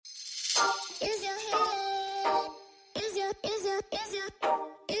Is your healing? Is your healing?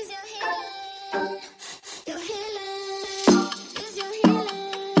 Your healing? Is your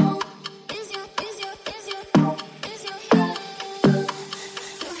healing? Is your healing?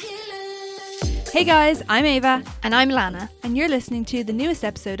 Your healing? Hey guys, I'm Ava, And I'm Lana. and you're listening to the newest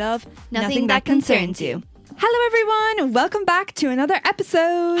episode of Nothing That Concerns You. Hello everyone, welcome back to another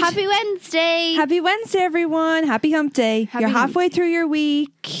episode. Happy Wednesday. Happy Wednesday everyone, happy hump day. Happy You're hump. halfway through your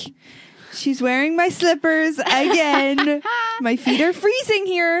week. She's wearing my slippers again. My feet are freezing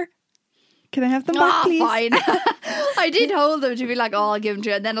here. Can I have them back please? Fine. I did hold them to be like, I'll give them to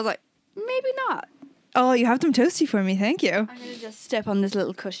you. And then I was like, maybe not. Oh, you have them toasty for me, thank you. I'm going to just step on this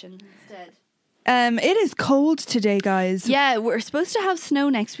little cushion instead. It is cold today, guys. Yeah, we're supposed to have snow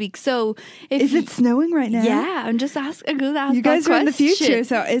next week. So if Is it snowing right now? Yeah, I'm just asking. You guys are in the future,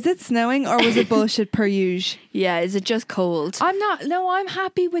 so is it snowing or was it bullshit per usual? Yeah, is it just cold? I'm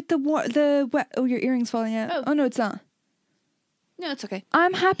happy with oh, your earring's falling out. Oh no, it's not. No, it's okay.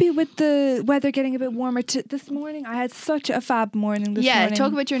 I'm happy with the weather getting a bit warmer this morning. I had such a fab morning this morning. Yeah,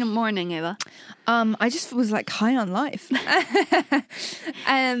 talk about your morning, Eva. I just was like high on life. Me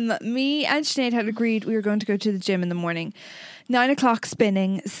and Sinead had agreed we were going to go to the gym in the morning. 9 o'clock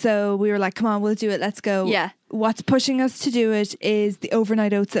spinning, so we were like, come on, we'll do it, let's go. Yeah. What's pushing us to do it is the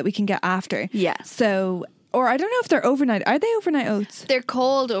overnight oats that we can get after. Yeah. So, or I don't know if they're overnight. Are they overnight oats? They're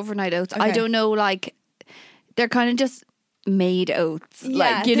called overnight oats. Okay. I don't know, like, they're kind of just made oats.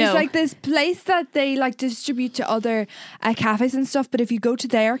 Like, you there's know. like this place that they like distribute to other cafes and stuff, but if you go to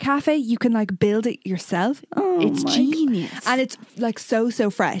their cafe you can like build it yourself. It's genius. And it's like so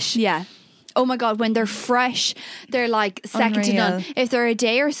fresh. Yeah. Oh my God, when they're fresh, they're like second to none. Unreal. If they're a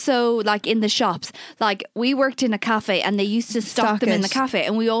day or so like in the shops, like we worked in a cafe and they used to stock them in it. the cafe,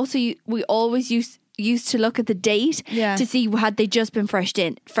 and we always used to look at the date to see had they just been fresh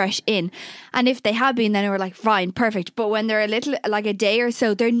in, and if they had been, then we were like, fine, perfect. But when they're a little like a day or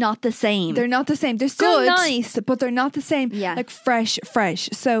so, they're not the same. They're not the same. They're still Good. nice, but they're not the same. Yeah. Like fresh.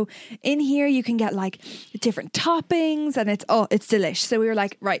 So in here you can get like different toppings and it's delish. So we were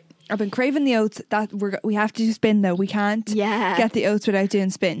like, right, I've been craving the oats. That we have to do spin though. We can't get the oats without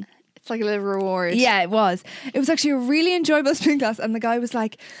doing spin. It's like a little reward. Yeah, it was. It was actually a really enjoyable spin class, and the guy was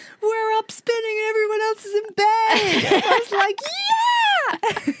like, "We're up spinning, and everyone else is in bed." I was like,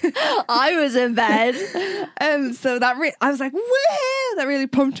 "Yeah!" I was in bed. So that I was like, "Woo!" That really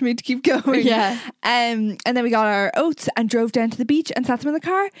pumped me to keep going. Yeah. And then we got our oats and drove down to the beach and sat in the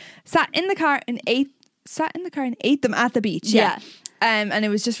car and ate them at the beach. Yeah. And it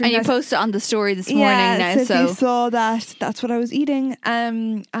was just really And nice. you posted on the story this morning now. So if you saw that's what I was eating.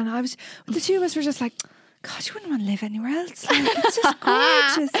 And the two of us were just like, God, you wouldn't want to live anywhere else. Like, it's just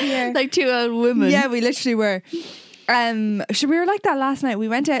gorgeous here. like two old women. Yeah, we literally were. So we were like that last night. We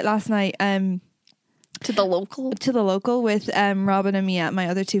went out last night To the local with Robin and Mia, my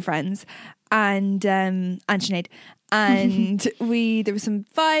other two friends, and Sinead. And there was some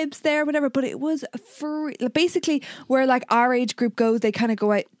vibes there, whatever, but it was free. Basically, where like our age group goes, they kind of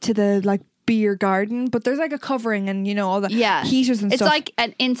go out to the like beer garden, but there's like a covering and all the heaters and it's stuff. It's like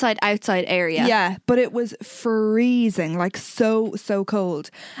an inside outside area. Yeah, but it was freezing, like so cold,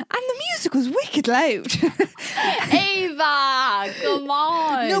 and the music was wicked loud. Ava, come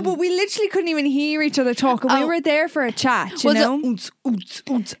on. No, but we literally couldn't even hear each other talk, and we were there for a chat. You know, it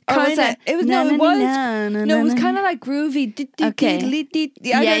it was kind of like groovy. Okay. I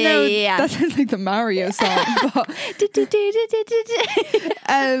don't know. Yeah. That sounds like the Mario song. But,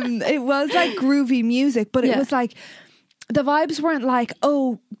 it was like groovy music, but it was like the vibes weren't like,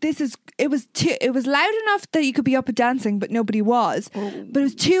 it was loud enough that you could be up and dancing, but nobody was. But it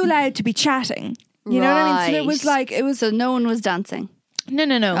was too loud to be chatting. You know what I mean? So it was so no one was dancing.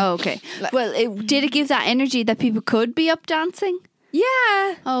 No. Oh, okay. Well, did it give that energy that people could be up dancing?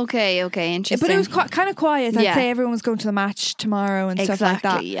 Yeah. Okay, interesting. But it was kind of quiet. I'd say everyone was going to the match tomorrow and stuff like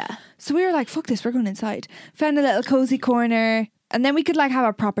that. Yeah. So we were like, fuck this, we're going inside. Found a little cozy corner, and then we could like have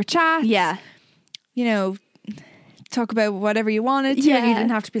a proper chat. Yeah. You know, talk about whatever you wanted to. And you didn't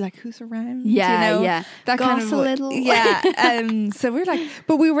have to be like, who's around? Yeah, you know? yeah. That Goss kind of a little. Yeah. So we were like,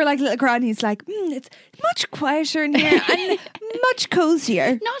 but we were like little grannies, like, it's much quieter in here and much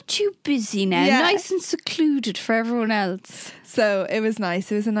cozier. Not too busy now. Yeah. Nice and secluded for everyone else. So it was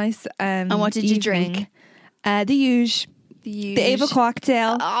nice. It was a nice And what did you evening. drink? The Huge. The Ava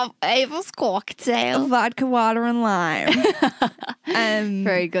cocktail. Oh, Ava's cocktail. Vodka, water and lime.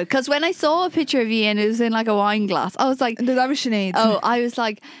 Very good. Because when I saw a picture of you and it was in like a wine glass, I was like... No, that was Sinead's. Oh, I was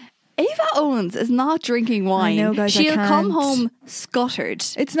like... Ava Owens is not drinking wine. know, guys, I She'll come can't. home scuttered.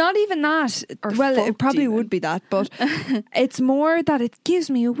 It's not even that. Or Well, it fucked probably even. would be that, but it's more that it gives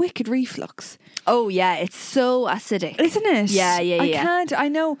me a wicked reflux. Oh yeah, it's so acidic. Isn't it? Yeah. I can't. I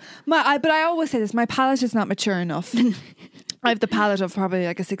know. But I always say this. My palate is not mature enough. I have the palate of probably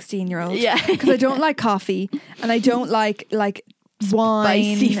like a 16-year-old. Yeah. Because I don't like coffee and I don't like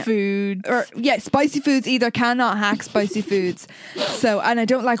wine. Spicy food. Or spicy foods either. Cannot hack spicy foods. So, and I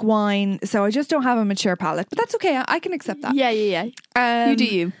don't like wine. So I just don't have a mature palate. But that's okay. I can accept that. Yeah. You do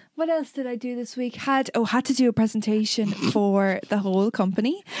you. What else did I do this week? Had to do a presentation for the whole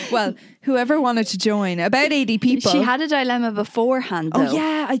company. Well, whoever wanted to join, about 80 people. She had a dilemma beforehand though. Oh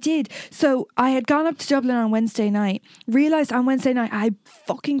yeah, I did. So I had gone up to Dublin on Wednesday night, realised on Wednesday night I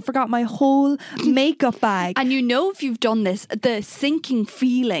fucking forgot my whole makeup bag. And you know if you've done this, the sinking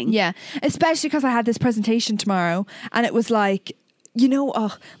feeling. Yeah, especially because I had this presentation tomorrow and it was like,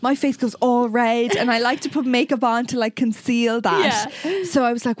 my face goes all red and I like to put makeup on to like conceal that. Yeah. So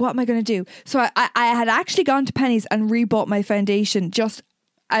I was like, what am I going to do? So I had actually gone to Penny's and rebought my foundation just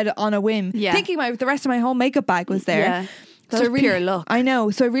on a whim, thinking the rest of my whole makeup bag was there. Yeah. That's pure luck. I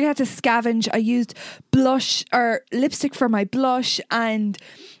know. So I really had to scavenge. I used blush or lipstick for my blush and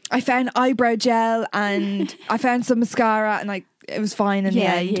I found eyebrow gel and I found some mascara and it was fine in the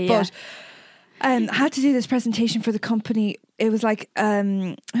end. But I had to do this presentation for the company. It was like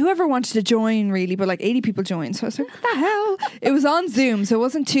whoever wanted to join really, but like 80 people joined. So I was like, what the hell? It was on Zoom, so it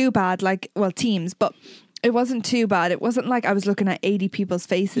wasn't too bad, Teams, but it wasn't too bad. It wasn't like I was looking at 80 people's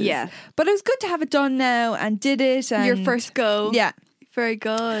faces. Yeah. But it was good to have it done now and did it. And your first go. Yeah. Very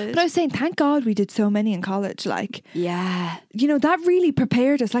good. But I was saying, thank God we did so many in college. Yeah. That really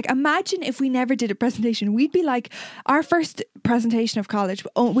prepared us. Imagine if we never did a presentation. We'd be like, our first presentation of college,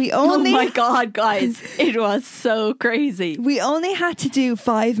 we only... Oh my God, guys. It was so crazy. We only had to do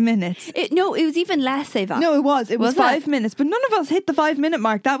 5 minutes. It was even less, Ava. No, it was. It was 5 minutes. But none of us hit the 5 minute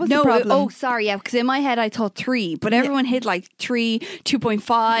mark. That was the problem. Sorry, yeah. Because in my head I thought 3. But everyone hit 3,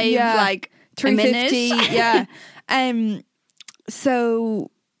 2.5, 350. Yeah. So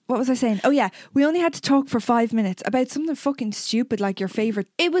what was I saying? Oh yeah, we only had to talk for 5 minutes about something fucking stupid like your favourite.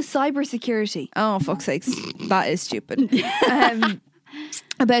 It was cybersecurity. Oh fuck's sakes, that is stupid.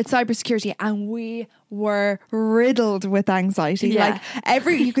 About cybersecurity, and we were riddled with anxiety. Yeah.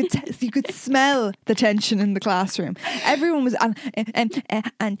 You could smell the tension in the classroom. Everyone was and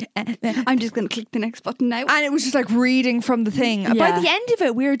I'm just going to click the next button now. And it was just reading from the thing. Yeah. By the end of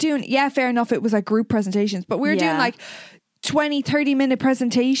it, we were doing, fair enough, it was group presentations, but we were doing 20, 30 minute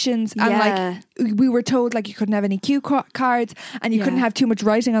presentations and we were told you couldn't have any cue cards and you couldn't have too much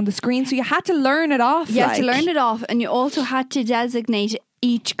writing on the screen, so you had to learn it off. You had to learn it off, and you also had to designate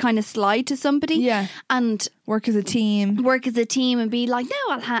each kind of slide to somebody and work as a team and be like,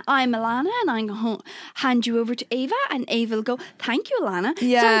 no, I'm Alana and I'm going to hand you over to Ava, and Ava will go, thank you, Alana.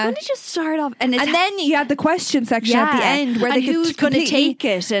 So I'm going to just start off, and then you had the question section at the end where they who's going to take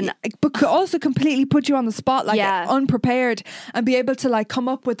it, and but could also completely put you on the spot, unprepared, and be able to come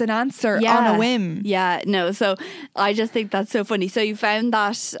up with an answer on a whim. So I just think that's so funny. So you found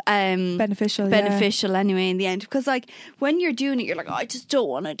that beneficial anyway in the end, because when you're doing it, you're like, oh, I just don't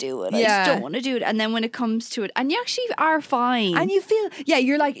want to do it. I just don't want to do it. And then when it comes to it, and you actually are fine, and you feel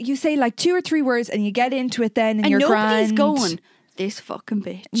you're you say 2 or 3 words and you get into it then, and you're nobody's grand. going, this fucking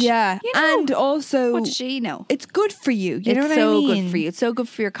bitch. And also, what does she know? It's good for you. You know what I mean? It's so good for you. It's so good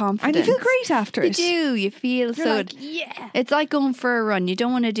for your confidence, and you feel great after it. You do. You feel so good. It's like going for a run. You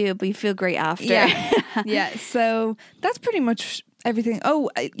don't want to do it, but you feel great after. So that's pretty much everything. Oh,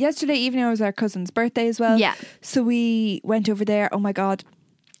 yesterday evening was our cousin's birthday as well. So we went over there. Oh my God,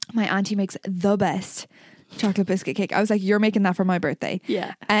 my auntie makes the best chocolate biscuit cake. I was like, you're making that for my birthday.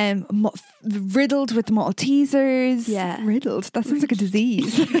 Riddled with Maltesers. Riddled, that sounds like a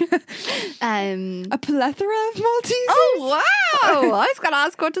disease. A plethora of Maltesers. Oh wow. I was gonna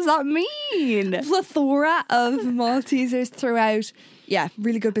ask, what does that mean? Plethora of Maltesers throughout.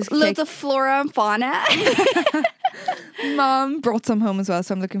 Really good biscuit Loads cake. of flora and fauna. Mom brought some home as well,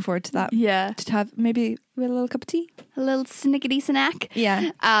 so I'm looking forward to that. To have maybe with a little cup of tea, a little snickety snack.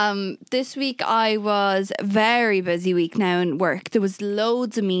 This week I was very busy week now in work. There was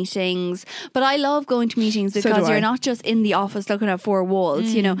loads of meetings, but I love going to meetings because you're not just in the office looking at 4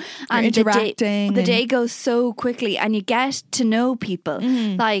 walls, and you're interacting. The day goes so quickly, and you get to know people.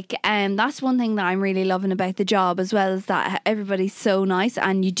 That's one thing that I'm really loving about the job, as well as that everybody's so nice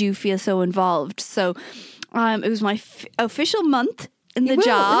and you do feel so involved. So it was my official month in the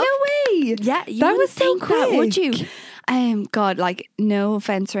job. No way. Yeah, you that was so think quick. that, would you? God, no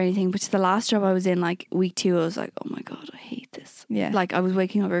offense or anything, but to the last job I was in, week 2, I was like, oh my God, I hate this. Yeah. Like I was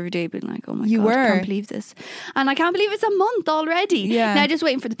waking up every day being like, oh my You God, I were. can't believe this. And I can't believe it's a month already. Yeah. Now just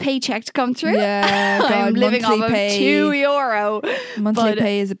waiting for the paycheck to come through. Yeah, God, I'm living off monthly of pay. €2. Monthly But,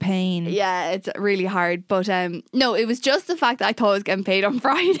 pay is a pain. yeah, it's really hard. But no, it was just the fact that I thought I was getting paid on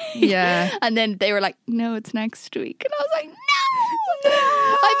Friday. Yeah. And then they were like, no, it's next week. And I was like, no.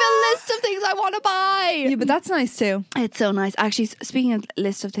 I have a list of things I want to buy. Yeah, but that's nice too. It's so nice. Actually, speaking of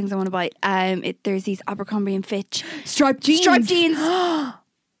list of things I want to buy, there's these Abercrombie and Fitch Striped jeans. striped jeans.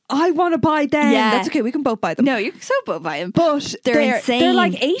 I want to buy them. Yeah. That's okay. We can both buy them. No, you can so both buy them. But They're insane. They're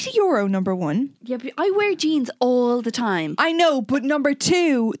like €80, number one. Yeah, but I wear jeans all the time. I know, but number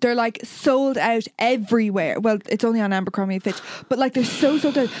two, they're like sold out everywhere. Well, it's only on Abercrombie and Fitch, but like they're so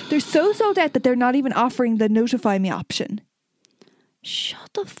sold out. They're so sold out that they're not even offering the notify me option. Shut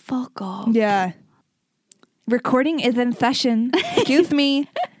the fuck up. Yeah. Recording is in session. Excuse me.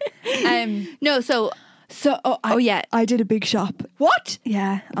 No, so yeah. I did a big shop. What?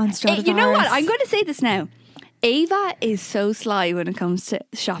 Yeah, on Stradivarius. You know what? I'm going to say this now. Ava is so sly when it comes to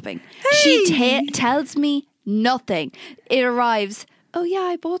shopping. She tells me nothing. It arrives. Oh yeah,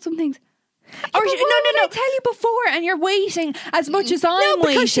 I bought some things. Or no. I tell you before, and you're waiting as much as I'm No,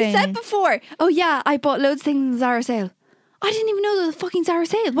 because waiting. she said before. Oh yeah, I bought loads of things in the Zara sale. I didn't even know there was a fucking Zara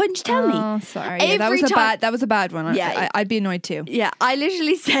sale. Why didn't you tell me? Oh, sorry. Yeah, that Every was time- that was a bad one. Yeah. I'd be annoyed too. Yeah, I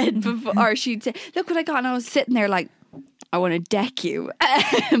literally said before, or she'd say, look what I got. And I was sitting there like, I want to deck you.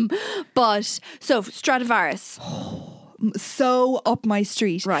 But, so Stradivarius. So up my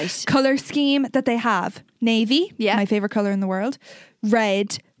street. Right. Color scheme that they have: navy, Yeah. my favorite color in the world,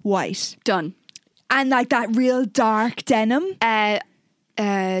 red, white, Done. and like that real dark denim. Tommy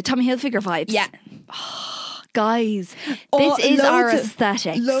Hilfiger vibes. Yeah. Guys, Oh, this is our loads of-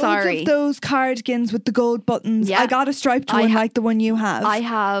 aesthetic. Loads Sorry. of those cardigans with the gold buttons. Yeah. I got a striped I one ha- like the one you have. I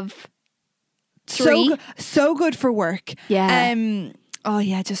have so three. so good for work. Yeah. Oh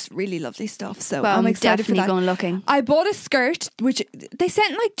yeah, just really lovely stuff. So Well, I'm I'm excited for definitely that. going looking. I bought a skirt, which they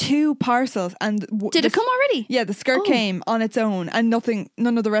sent like 2 parcels, and Did it come already? Yeah, the skirt Oh. came on its own, and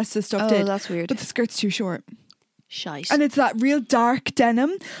none of the rest of the stuff Oh, did. that's weird. But the skirt's too short, Shite. and it's that real dark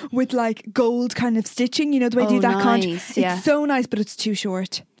denim with like gold kind of stitching. You know the way they do Oh, that kind. nice, yeah. It's so nice, but it's too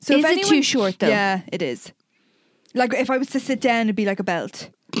short. So Is if it too short, though? Yeah, it is. Like if I was to sit down, it'd be like a belt.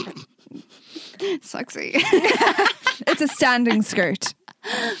 Sexy. It's a standing skirt.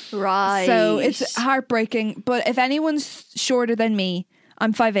 Right. So it's heartbreaking. But if anyone's shorter than me,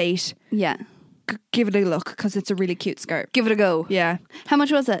 I'm 5'8". Yeah. Give it a look because it's a really cute skirt. Give it a go. Yeah, How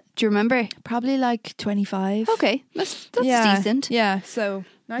much was it? Do you remember? probably like 25. Okay. That's yeah, decent. Yeah, so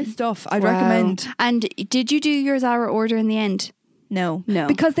nice stuff. I'd Wow. recommend. And did you do your Zara order in the end? No, No.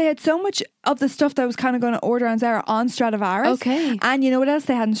 because they had so much of the stuff that I was kind of going to order on Zara on Stradivarius. Okay. And you know what else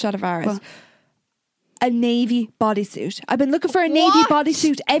they had in Stradivarius? What? A navy bodysuit. I've been looking for a navy What?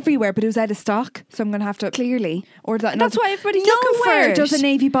 bodysuit everywhere, but it was out of stock, so I'm going to have to Clearly. order that. That's why everybody's Nowhere looking for it. does a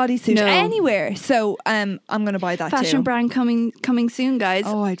navy bodysuit No. anywhere. So I'm going to buy that Fashion too. brand coming soon, guys.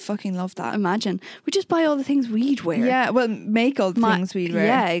 Oh, I'd fucking love that. Imagine. We just buy all the things we'd wear. Yeah, well, make all the things we'd wear.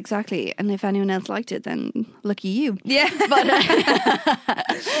 Yeah, exactly. And if anyone else liked it, then lucky you. Yeah.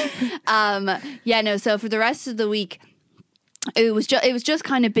 Yeah, no, so for the rest of the week it was just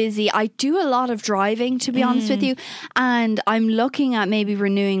kind of busy. I do a lot of driving, to be honest with you, and I'm looking at maybe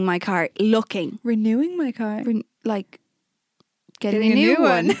renewing my car. Renewing my car. Like getting Getting a a new new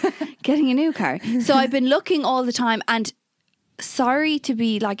one. one. Getting a new car. So I've been looking all the time, and sorry to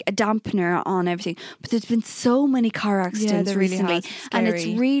be like a dampener on everything, but there's been so many car accidents there really recently, has. It's and it's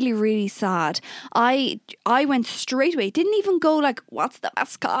scary. really, really sad. I went straight away, didn't even go like, what's the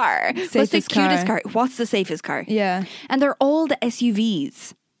best car? What's the Safest cutest car. car? What's the safest car? Yeah. And they're all the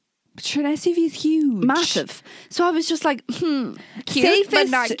SUVs. But sure, an SUV is huge. Massive. So I was just like, cute, but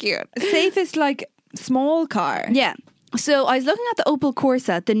not cute. Safest, like, small car. Yeah. So I was looking at the Opel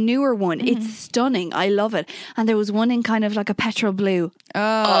Corsa, the newer one. It's stunning. I love it. And there was one in kind of like a petrol blue.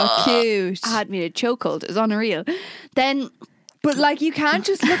 Oh, cute. Had me in a chokehold. It was unreal. Then But like, you can't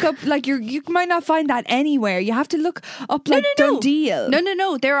just look up, like, you might not find that anywhere. You have to look up, like, Dundeal.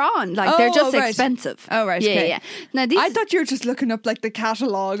 No. They're on. Like, they're Oh, just right. expensive. Oh, right, Yeah, okay. yeah. Now, these I thought you were just looking up, like, the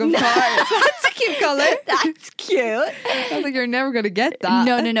catalogue of cars. That's a cute colour. that's cute. I was like, you're never going to get that.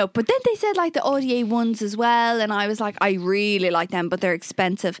 No. But then they said like the Audi A1s as well, and I was like, I really like them, but they're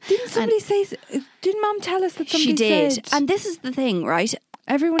expensive. Didn't somebody say, didn't Mom tell us that somebody She did. said? And this is the thing, right?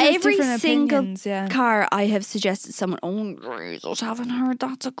 Everyone has Every different single opinions, yeah. car I have suggested someone, oh, Jesus, haven't heard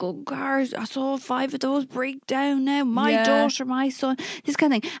that's a good car. I saw 5 of those break down now. My Yeah. daughter, my son, this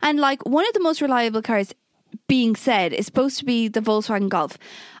kind of thing. And like one of the most reliable cars being said is supposed to be the Volkswagen Golf.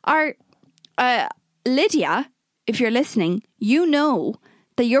 Our Lydia if you're listening, you know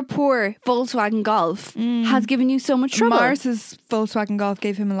that your poor Volkswagen Golf has given you so much trouble. Mars's Volkswagen Golf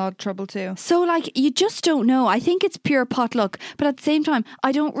gave him a lot of trouble too. So, like, you just don't know. I think it's pure pot luck. But at the same time,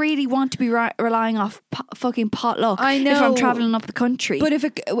 I don't really want to be relying off fucking pot luck I know. if I'm travelling up the country. But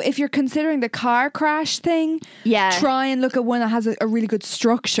if you're considering the car crash thing, yeah. try and look at one that has a really good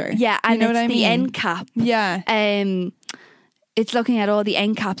structure. Yeah, and you know it's what I the mean? end cap. Yeah. It's looking at all the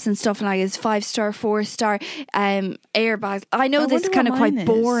end caps and stuff, and like it's 5-star, 4-star airbags. I know this is wonder kind what of quite mine is.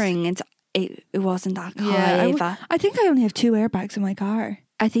 boring. It wasn't that high, Ava. I think I only have 2 airbags in my car.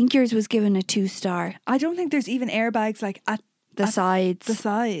 I think yours was given a 2-star. I don't think there's even airbags like at The sides. the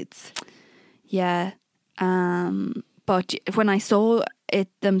sides. Yeah. But when I saw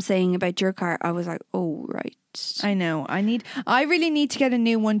them saying about your car, I was like, oh, right. I know. I really need to get a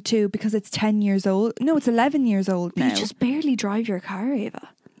new one too because it's 10 years old. No, it's 11 years old now. You just barely drive your car, Ava.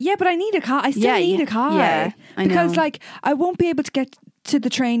 Yeah, but I need a car. I still need a car. Yeah, I because know. like I won't be able to get to the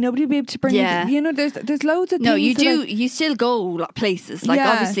train. Nobody will be able to bring Yeah. me. You know, there's loads of things. No, you that do. You still go places, like Yeah.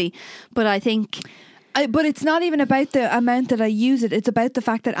 obviously. But I think but it's not even about the amount that I use it. It's about the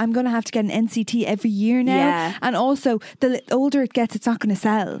fact that I'm going to have to get an NCT every year now. Yeah. And also, the older it gets, it's not going to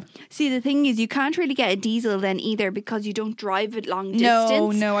sell. See, the thing is, you can't really get a diesel then either because you don't drive it long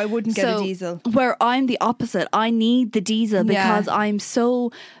distance. No, I wouldn't get a diesel. Where I'm the opposite. I need the diesel because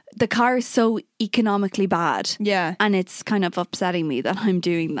the car is so economically bad. Yeah. And it's kind of upsetting me that I'm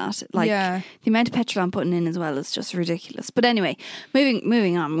doing that. Like Yeah. the amount of petrol I'm putting in as well is just ridiculous. But anyway,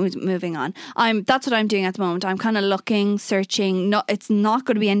 moving on. That's what I'm doing at the moment. I'm kind of looking, searching. It's not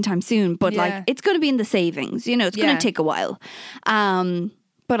going to be anytime soon, but Yeah. like it's going to be in the savings. You know, it's going Yeah. to take a while.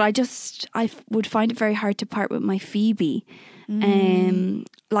 But I would find it very hard to part with my Phoebe.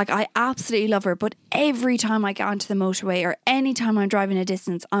 Like I absolutely love her, but every time I get onto the motorway or any time I'm driving a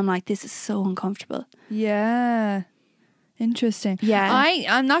distance, I'm like, this is so uncomfortable. Yeah. Interesting. Yeah.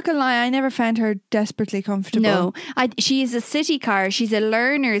 I'm not going to lie, I never found her desperately comfortable. No, she is a city car. She's a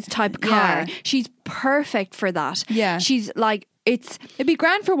learner's type car. Yeah. She's perfect for that. Yeah. She's like, It'd be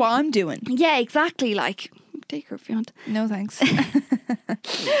grand for what I'm doing. yeah, exactly. Like, take her if you want. No, thanks.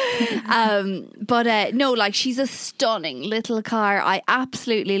 But no, like she's a stunning little car. I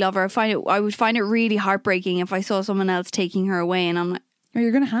absolutely love her. I would find it really heartbreaking if I saw someone else taking her away, and I'm like, Or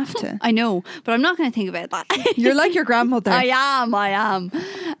you're going to have to. I know, but I'm not going to think about that. You're like your grandmother. I am.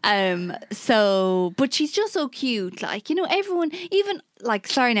 But she's just so cute. Like, you know, everyone, even like,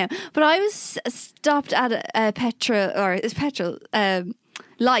 sorry now, but I was stopped at a petrol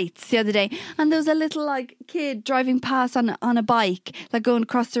lights the other day, and there was a little like kid driving past on a bike, like going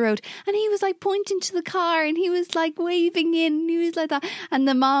across the road, and he was like pointing to the car, and he was like waving in, and he was like that, and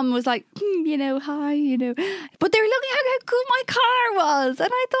the mom was like, you know, hi, you know, but they were looking at how cool my car was, and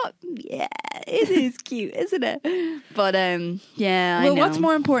I thought, yeah, it is cute, isn't it? But yeah, I Well, know. what's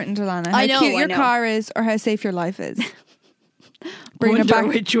more important, Alana? How I know, cute I your know. car is or how safe your life is? Wonder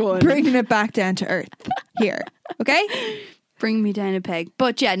which one. Bringing it back down to earth here. Okay? Bring me down a peg.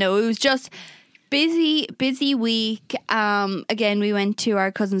 But yeah, no, it was just busy week. Again, we went to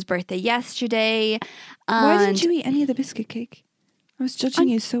our cousin's birthday yesterday. Why and didn't you eat any of the biscuit cake? I was judging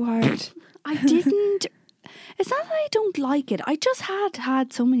you so hard. I didn't. It's not that I don't like it. I just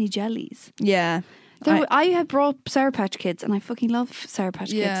had so many jellies. Yeah. I had brought Sour Patch Kids, and I fucking love Sour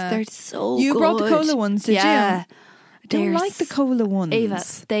Patch Yeah. Kids. They're so You good. brought the cola ones, did you? Yeah. I don't They're like the cola ones. Ava,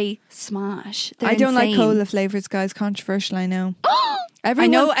 they smash. They're I don't like insane. cola flavours, guys. Controversial, I know. I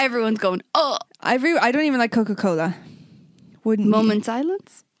know everyone's going, oh, I don't even like Coca-Cola. Wouldn't moment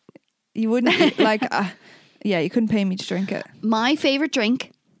silence. you wouldn't like yeah, you couldn't pay me to drink it. My favourite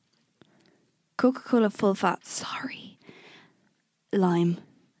drink, Coca-Cola full fat. Sorry. Lime.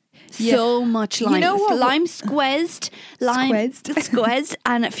 Yeah. So much lime. You know what? Lime squeezed. Squeezed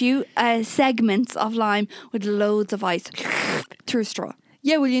and a few segments of lime with loads of ice through a straw.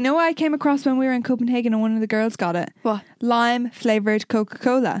 Yeah, well, you know what I came across when we were in Copenhagen and one of the girls got it? What? Lime flavoured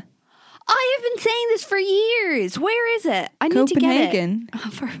Coca-Cola. I have been saying this for years. Where is it? I need to get it. Copenhagen. Oh,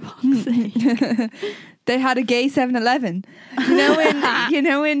 for fuck's sake. They had a gay 7-Eleven. You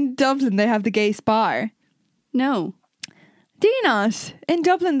know in Dublin they have the gay Spar. No. Do you not? In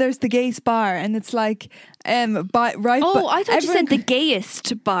Dublin there's the gay Spar and it's like Oh, I thought you said the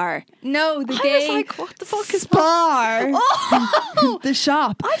gayest bar. No, the I gay was like, what the fuck is Spar. Oh! The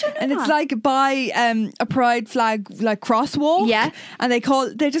shop. I don't know And that. it's like by a pride flag like crosswalk. Yeah. And they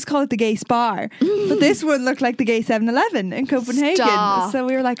just call it the gay Spar. But this one looked like the gay 7-Eleven in Copenhagen. Stop. So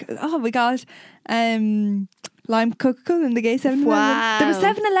we were like, oh, we got lime Coca-Cola in the gay 7-Eleven. Wow. There were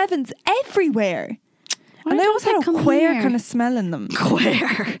 7-Elevens everywhere. Why And they don't always had they a come queer here? kind of smell in them.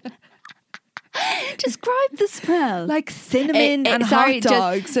 Queer. Describe the smell. Like cinnamon and sorry, hot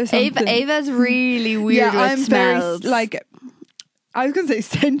dogs or something. Ava's really weird with I'm smells. very like. I was going to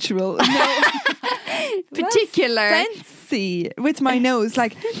say sensual. No. Particular. Fancy with my nose.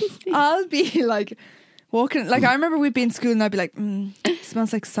 Like, I'll be like walking. Like, I remember we'd be in school and I'd be like, it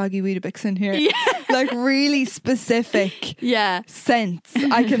smells like soggy Weetabix in here. Yeah. Like, really specific Yeah. scents.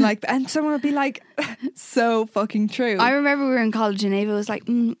 I can like, and someone would be like, so fucking true. I remember we were in college and Ava was like,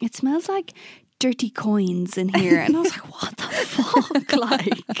 it smells like dirty coins in here. And I was like, what the fuck?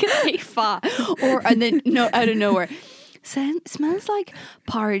 Like, Ava. And then, no, out of nowhere. Smells like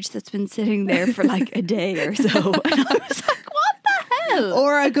porridge that's been sitting there for like a day or so. And I was like, what the hell?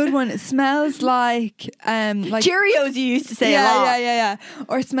 Or a good one, it smells like Cheerios you used to say a lot. yeah.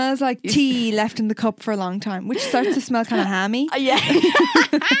 Or it smells like tea left in the cup for a long time, which starts to smell kind of hammy. Yeah.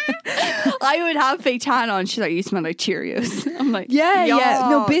 I would have fake tan on. She's like, you smell like Cheerios. I'm like, Yeah. No,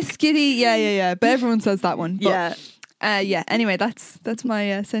 yuck. biscuity. Yeah. But everyone says that one. But, Yeah. Anyway, that's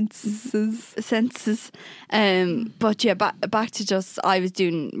my senses. But yeah, back to just I was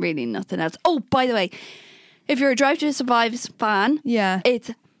doing really nothing else. Oh, by the way, if you're a Drive to Survive fan, Yeah. it's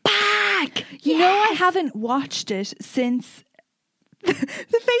back. You know, I haven't watched it since the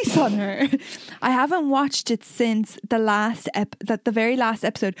face on her. I haven't watched it since the very last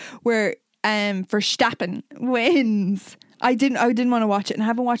episode where Verstappen wins. I didn't want to watch it and I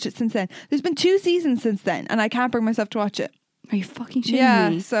haven't watched it since then. There's been 2 seasons since then and I can't bring myself to watch it. Are you fucking shitting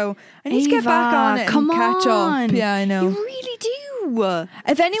me? So I need to get back on it and catch up. Yeah, I know. You really do.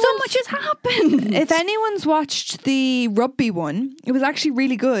 If anyone, So much has happened. If anyone's watched the rugby one, it was actually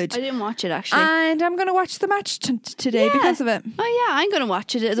really good. I didn't watch it actually. And I'm going to watch the match today Yeah. because of it. Oh yeah, I'm going to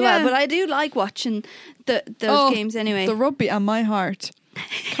watch it as Yeah. well. But I do like watching those games anyway. The rugby and my heart.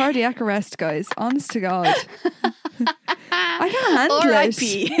 Cardiac arrest, guys. Honest to God. I can't handle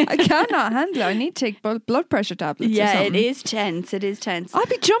R.I.P.. it. I cannot handle it. I need to take blood pressure tablets. Yeah, or it something. is tense. It is tense. I'll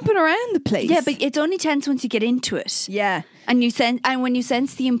be jumping around the place. Yeah, but it's only tense once you get into it. yeah. And when you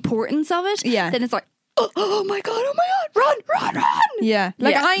sense the importance of it, Yeah. then it's like, oh my god, run. Yeah.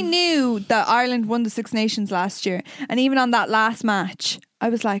 Like Yeah. I knew that Ireland won the Six Nations last year. And even on that last match, I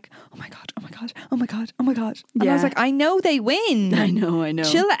was like, oh my God. And I was Yeah. like, I know they win. I know.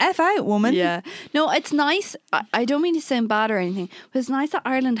 Chill the F out, woman. Yeah. No, it's nice. I don't mean to sound bad or anything, but it's nice that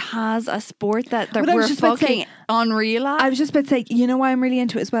Ireland has a sport that Well, I was we're just about to say- fucking unreal at. I was just about to say, you know why I'm really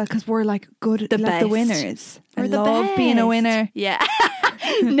into it as well? Because we're like good, The like the best. winners. We're I the love being a best. winner. Yeah.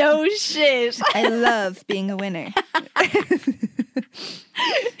 No shit. I love being a winner.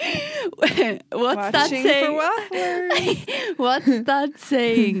 What's that Watching saying? for wafflers. What's that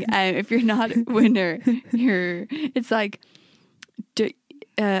saying? If you're not a winner, it's like,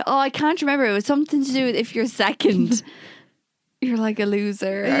 I can't remember. It was something to do with if you're second, you're like a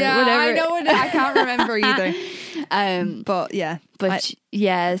loser. Or whatever. I know it. I can't remember either. But yeah.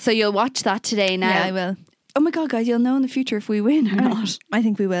 Yeah, so you'll watch that today now. Yeah, I will. Oh my god, guys, you'll know in the future if we win or not. I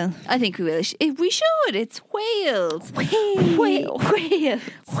think we will. I think we will. We should. It's Wales. Wales.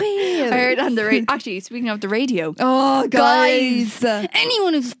 I heard on the radio. Actually, speaking of the radio. Oh, guys.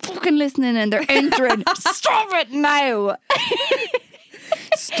 Anyone who's fucking listening and they're entering, stop it now.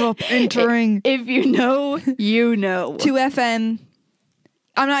 Stop entering. If you know, you know. 2FM.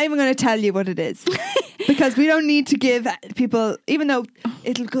 I'm not even going to tell you what it is. Because we don't need to give people, even though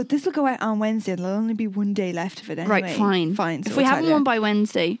this will go out on Wednesday, there'll only be one day left of it anyway. Right, fine. So if we'll we tell haven't you. won by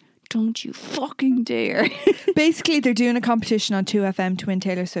Wednesday, don't you fucking dare. Basically, they're doing a competition on 2FM to win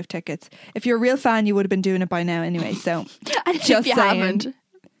Taylor Swift tickets. If you're a real fan, you would have been doing it by now anyway. So, And just if you saying. haven't,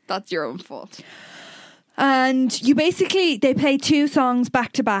 that's your own fault. And they play 2 songs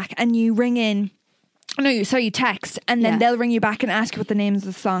back to back, and you ring in. You text, and then Yeah. they'll ring you back and ask you what the names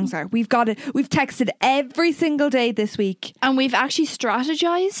of the songs are. We've texted every single day this week. And we've actually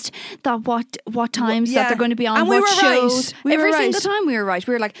strategized that what times that they're going to be on, And we what were right. shows. We were Every right. single time we were right.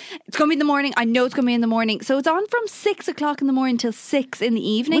 We were like, it's going to be in the morning. I know it's going to be in the morning. So it's on from 6 o'clock in the morning till 6 in the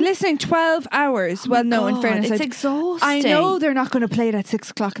evening. We're listening 12 hours. Well, no, in God, fairness, it's exhausting. I know they're not going to play it at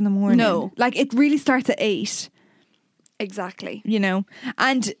 6 o'clock in the morning. No. Like, it really starts at 8. Exactly. You know,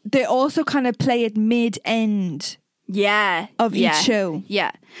 and they also kind of play it mid-end Yeah. of each show. Yeah.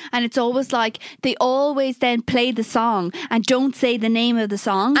 And it's always like they always then play the song and don't say the name of the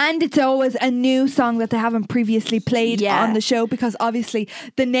song. And it's always a new song that they haven't previously played Yeah. on the show, because obviously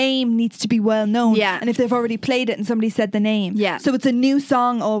the name needs to be well known. Yeah. And if they've already played it and somebody said the name. Yeah. So it's a new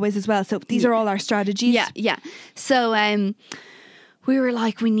song always as well. So these are all our strategies. Yeah. So we were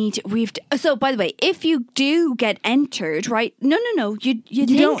like, so by the way, if you do get entered, right? No. You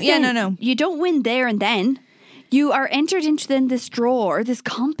don't- think yeah, then no. You don't win there and then. you are entered into then this draw or this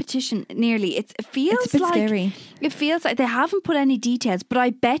competition. Nearly, it feels It's a bit like scary. It feels like they haven't put any details, but I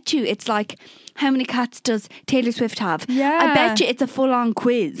bet you it's like, how many cats does Taylor Swift have? Yeah. I bet you it's a full-on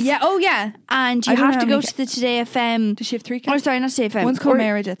quiz. Yeah. Oh, yeah. And I you don't know have to how go many to the Today FM. Does she have 3 Or cats? sorry, not Today FM. One's called or,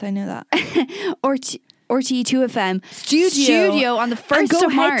 Meredith. I know that. or T2 FM studio on the 1st and go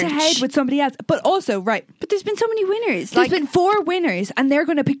of March. head to head with somebody else. But also, right, But there's been so many winners. there's been 4 winners, and they're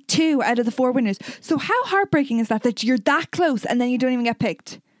going to pick 2 out of the 4 winners. So how heartbreaking is that you're that close and then you don't even get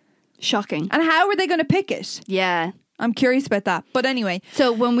picked? Shocking. And how are they going to pick it? Yeah. I'm curious about that. But anyway,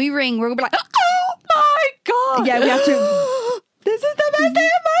 So when we ring, we're going to be like, oh my God. yeah, we have to. This is the best day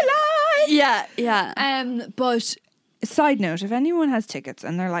of my life. Yeah, yeah. But side note, if anyone has tickets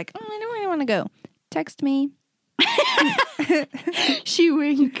and they're like, I don't really want to go, text me She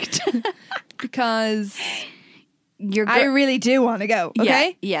winked. because You're I really do want to go.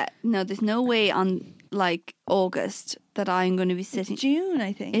 Okay, Yeah. No, there's no way on like August that I'm going to be sitting. June,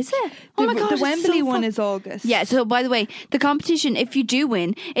 I think. Is it? Oh my God. The it's Wembley so one fun. is August. Yeah, so by the way, the competition, if you do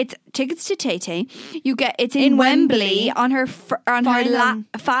win, it's tickets to Tay. You get it's in, In Wembley, Wembley. on her Final.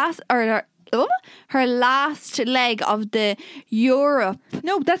 her last leg of the Europe.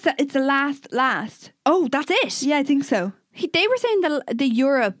 No, it's the last. Oh, that's it. Yeah, I think so. They were saying the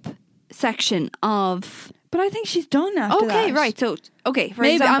Europe section of. But I think she's done after that. Okay, right. So okay, for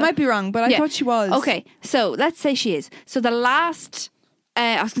Maybe example, I might be wrong, but I Yeah. thought she was. Okay, so let's say she is. So the last,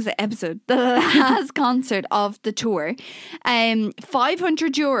 I was going to say episode, the last concert of the tour,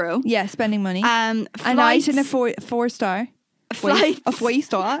 €500. Yeah, spending money. Flights, A night in a 4-star. Flights. A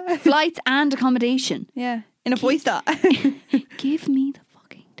 4-star. flights and accommodation. Yeah, in a 4-star. Give me the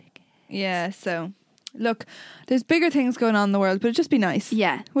fucking ticket. Yeah, so look, there's bigger things going on in the world, but it'd just be nice.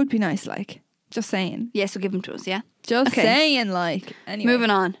 Yeah. Would be nice, like. Just saying. Yeah, so give them to us, yeah? Just Okay. saying, like. Anyway. Moving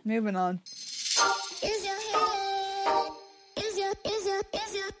on. Moving on. Is your healing? Is your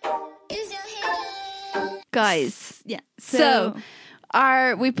healing? Guys, Yeah. so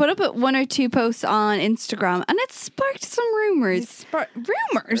we put up 1 or 2 posts on Instagram and it sparked some rumours.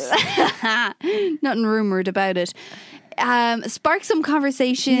 Rumors. Nothing rumoured about it. Sparked some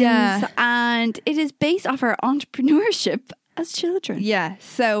conversations, Yeah. and it is based off our entrepreneurship as children. Yeah.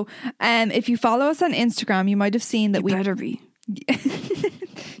 So, if you follow us on Instagram, you might have seen that we better be.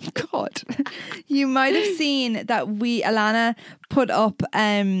 God, you might have seen that Alana put up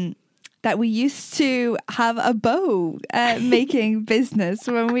that we used to have a bow making business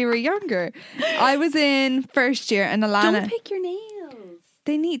when we were younger. I was in first year, and Alana. Don't pick your nails.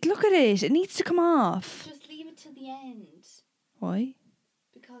 Look at it. It needs to come off. Just leave it till the end. Why?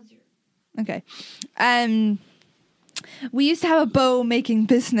 Because you're. Okay. We used to have a bow making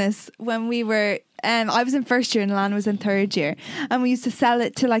business when we were I was in first year and Alana was in third year, and we used to sell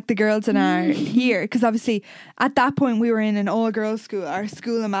it to like the girls in our year, because obviously at that point we were in an all girls school. Our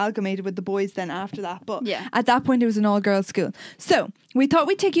school amalgamated with the boys then after that, but Yeah. at that point it was an all girls school. So we thought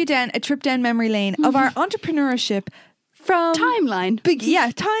we'd take you down a trip down memory lane of our entrepreneurship from Timeline.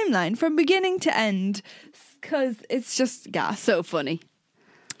 timeline from beginning to end, because it's just gas. So funny.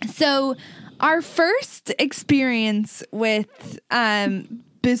 So, our first experience with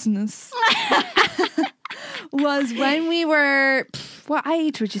business was when we were. What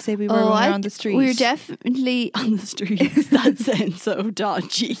age would you say we were when we were on the street? We were definitely on the streets. That sounds so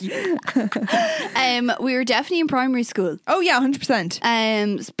dodgy. We were definitely in primary school. Oh yeah,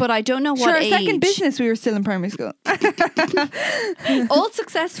 100%. But I don't know what Sure, our age. second business, we were still in primary school. All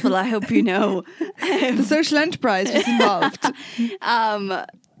successful, I hope you know. The social enterprise was involved.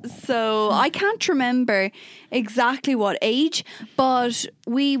 So I can't remember exactly what age, but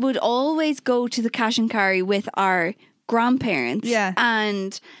we would always go to the cash and carry with our grandparents. Yeah.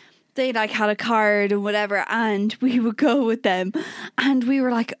 And they like had a card and whatever, and we would go with them, and we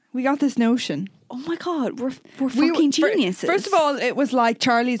were like, We got this notion. oh my God, we're We were- fucking geniuses. First of all, it was like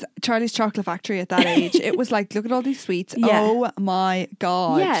Charlie's Chocolate Factory at that age. It was like, look at all these sweets. Yeah. Oh my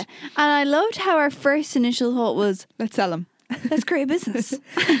God. yeah. And I loved how our first initial thought was, Let's sell them. let's create a business.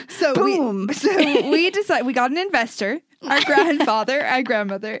 So Boom. we decided, we got an investor. Our grandfather, our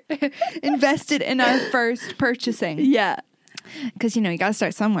grandmother invested in our first purchasing, Yeah. because you got to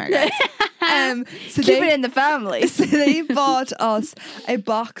start somewhere, guys. So Keep it in the family. so they bought us a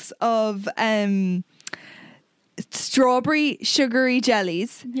box of strawberry sugary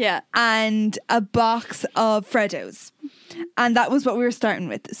jellies Yeah. and a box of Freddos. And that was what we were starting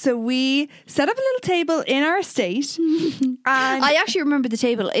with. So we set up a little table in our estate. And I actually remember the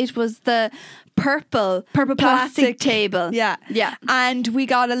table. It was the purple plastic table. Yeah. Yeah. And we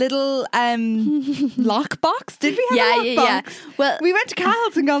got a little lock box. Did we have a lock box? Yeah. Well, we went to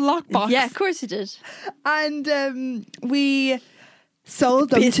Cal's and got a lock box. yeah, of course you did. And we sold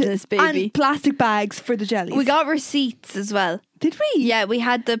them Business, baby. and plastic bags for the jellies. We got receipts as well. Did we? Yeah, we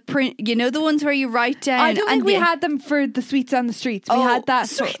had the print. You know the ones where you write down. I don't think we the- had them for the sweets on the streets. We had that.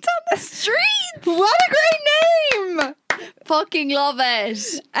 Sweets on the streets. What a great name! Fucking love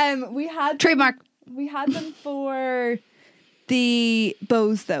it. We had Trademark. We had them for the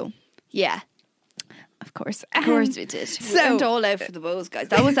bows, though. Yeah, Of course. of course we did. We so- went all out for the bows, guys.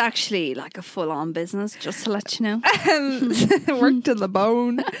 That was actually like a full-on business, just to let you know. Worked to the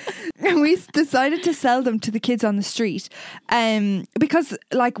bone. And we decided to sell them to the kids on the street, because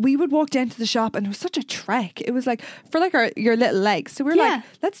like we would walk down to the shop and it was such a trek. It was like for like your little legs. So we were like,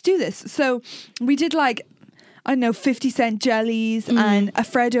 let's do this. So we did like, I don't know, 50-cent jellies and a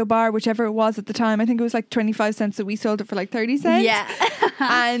Freddo bar, whichever it was at the time. I think it was like 25 cents, so we sold it for like 30 cents. Yeah.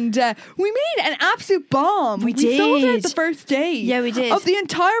 And we made an absolute bomb. We sold it did. the first day. Yeah, we did. Of the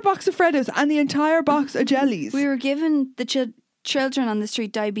entire box of Freddos and the entire box of jellies. We were giving the children on the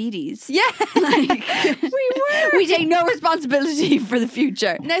street diabetes. Yeah. Like, we were. we take no responsibility for the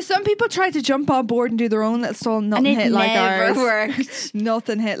future. Now, some people tried to jump on board and do their own little stall. Nothing And it hit like never ours. worked.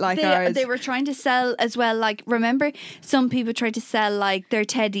 Nothing hit like ours. They were trying to sell as well. Like, remember, some people tried to sell like their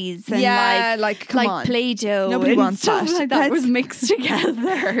teddies and Yeah, like, come like on. Play-Doh. Nobody and wants stuff that. like that Let's- was mixed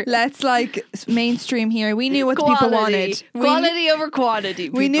together. Let's like mainstream here. We knew what the people wanted. Quality over quantity.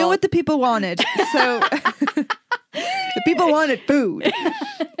 We knew people. what the people wanted. So the people wanted food.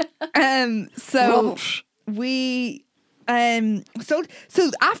 So Rubbish. we sold.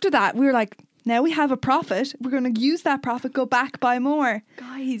 So after that, we were like, now we have a profit. We're going to use that profit, go back, buy more.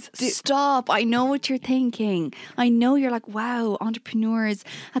 Guys, stop. I know what you're thinking. I know you're like, wow, entrepreneurs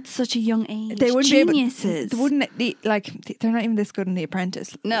at such a young age. They wouldn't Geniuses. be able. They wouldn't they're not even this good in The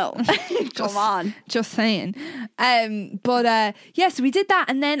Apprentice. No. Come on. Just saying. But yes, we did that,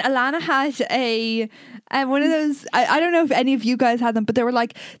 and then Alana had a one of those. I don't know if any of you guys had them, but they were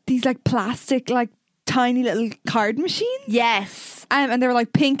like these like plastic like tiny little card machines. Yes. And they were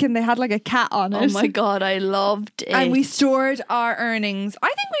like pink, and they had like a cat on it. Oh my God, I loved it. And we stored our earnings. I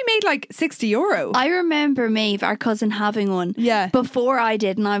think we made like €60. I remember Maeve, our cousin, having one. Yeah. Before I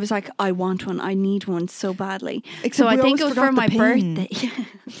did, and I was like, I want one. I need one so badly. Except so I we think it always was for forgot my the pin. birthday.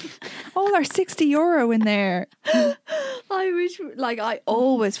 Oh, there's €60 in there. I wish, like, I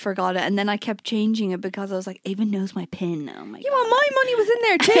always forgot it, and then I kept changing it because I was like, Ava knows my pin. Oh my Yeah, well, my money was in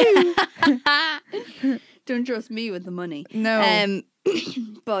there too. God. Don't trust me with the money. No.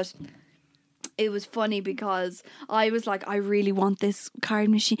 But it was funny because I was like, I really want this card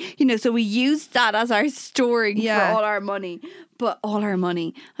machine. You know, so we used that as our storing Yeah. for all our money. But all our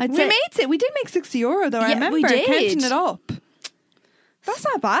money. I'd We say, made it. We did make €60 though. I Yeah, remember we did. counting it up. That's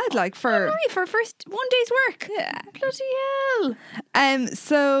not bad. Like for Right, for first one day's work. yeah. Bloody hell.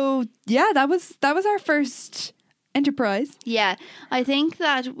 So yeah, that was our first enterprise. Yeah, I think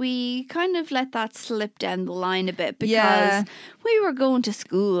that we kind of let that slip down the line a bit because Yeah. we were going to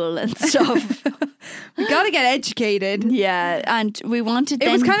school and stuff. We got to get educated. Yeah, and we wanted. It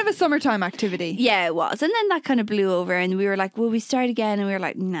then, was kind of a summertime activity. Yeah, it was, and then that kind of blew over, and we were like, "Will we start again?" And we were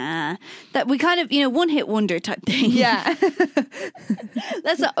like, "Nah." That we kind of, one hit wonder type thing. Yeah.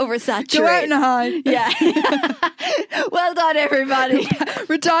 Let's not oversaturate. Go out on a high. Yeah. Well done, everybody.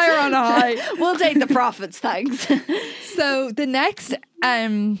 Retire on a high. We'll take the profits, thanks. So the next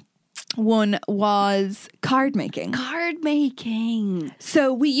one was card making. Card making.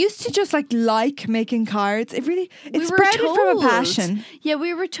 So we used to just like making cards. It We were spread from a told. passion. Yeah,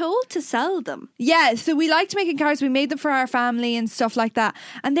 we were told to sell them. Yeah, so we liked making cards. We made them for our family and stuff like that.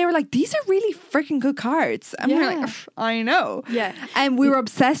 And they were like, these are really freaking good cards. And we were Yeah. like, I know. Yeah. And we were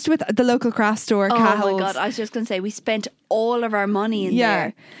obsessed with the local craft store, Oh Cahill's. my God, I was just going to say, we spent all of our money in Yeah.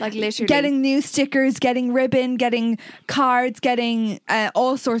 there. Like literally. Getting new stickers, getting ribbon, getting cards, getting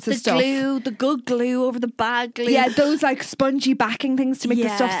all sorts of the stuff. glue, the good glue over the bag glue. Yeah, those like spongy backing things to make the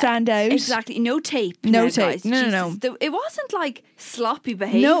stuff Yeah, stand out. Exactly. No tape. No now, tape. guys. No, no, Jesus. no. It wasn't like sloppy No,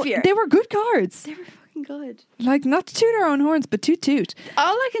 behaviour. they were good cards. They were fucking good. Like, not to toot our own horns, but toot.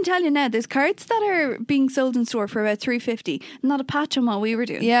 All I can tell you now, there's cards that are being sold in store for about $3.50. Not a patch on what we were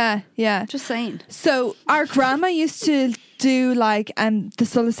doing. Yeah, yeah. Just saying. So our grandma used to do like the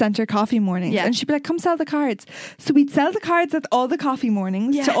Sulla Centre coffee mornings, and she'd be like, come sell the cards. So we'd sell the cards at all the coffee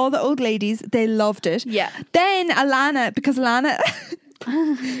mornings to all the old ladies. They loved it. Then Alana, because Alana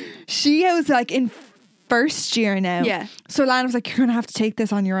she was like in first year now, so Alana was like, you're gonna have to take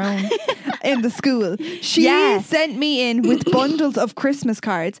this on your own in the school. She sent me in with bundles of Christmas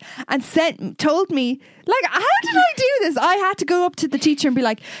cards and told me, like, how did I do this? I had to go up to the teacher and be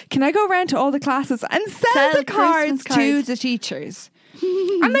like, can I go around to all the classes and sell the cards to the teachers?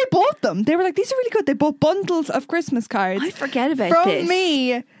 And they bought them. They were like, these are really good. They bought bundles of Christmas cards. I forget about from this.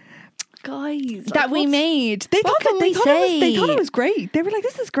 Me. Guys, that we made. They thought it was great. They were like,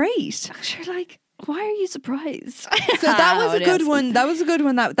 this is great. You're like, why are you surprised? So that was a good one. That was a good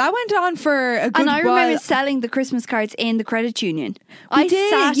one. That went on for a good while. And I remember selling the Christmas cards in the credit union. You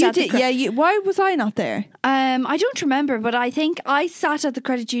did. Why was I not there? I don't remember, but I think I sat at the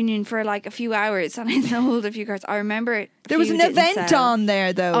credit union for like a few hours and I sold a few cards. I remember there was an event on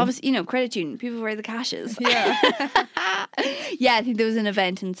there though. Obviously, credit union, people wear the cashes. Yeah. Yeah, I think there was an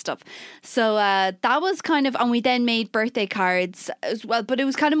event and stuff. So that was kind of, and we then made birthday cards as well, but it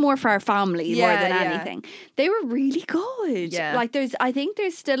was kind of more for our family more than anything. They were really good. Yeah. Like I think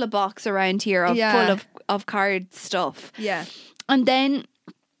there's still a box around here full of card stuff. Yeah. And then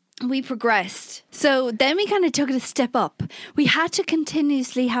we progressed. So then we kind of took it a step up. We had to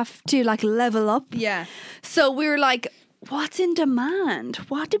continuously have to like level up. Yeah. So we were like, what's in demand?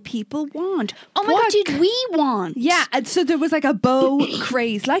 What do people want? Oh my what God. did we want? Yeah, and so there was like a bow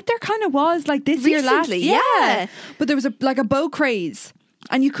craze, like there kind of was like this year last. Yeah, but there was a bow craze.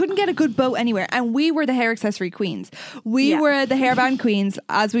 And you couldn't get a good bow anywhere. And we were the hair accessory queens. We were the hairband queens,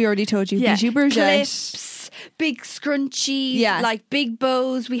 as we already told you. Yeah. Bijou Bourget. Clips, big scrunchies, like big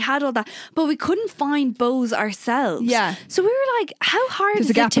bows. We had all that. But we couldn't find bows ourselves. Yeah. So we were like, how hard There's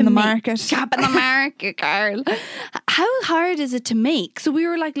is a gap it to in the make? market. Gap in the market, girl. How hard is it to make? So we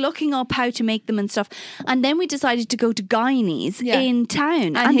were like looking up how to make them and stuff. And then we decided to go to Guineas in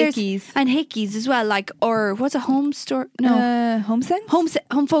town. And Hickey's. And Hickey's as well. Like, or what's a home store? No. Home Sense? Home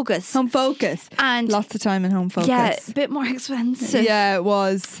Focus. Home Focus. And lots of time in Home Focus. Yeah, a bit more expensive. Yeah, it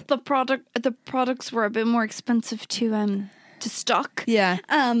was. The products were a bit more expensive to stock. Yeah.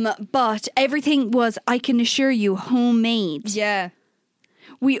 But everything was, I can assure you, homemade. Yeah.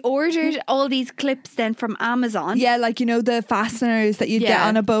 We ordered all these clips then from Amazon. Yeah, like, the fasteners that you'd get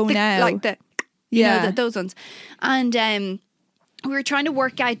on a bow now. Like those ones. And we were trying to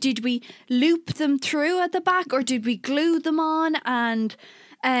work out, did we loop them through at the back or did we glue them on?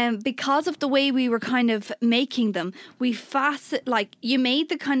 And because of the way we were kind of making them, we you made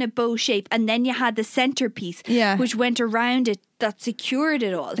the kind of bow shape and then you had the centerpiece, which went around it that secured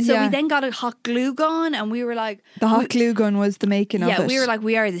it all. So we then got a hot glue gun and we were like... The hot glue gun was the making of it. Yeah, we were like,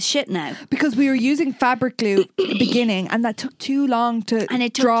 we are the shit now. Because we were using fabric glue at the beginning and that took too long to dry. And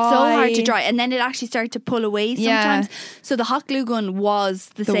it took so hard to dry. And then it actually started to pull away sometimes. So the hot glue gun was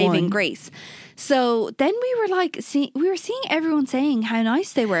the saving grace. So then we were like, we were seeing everyone saying how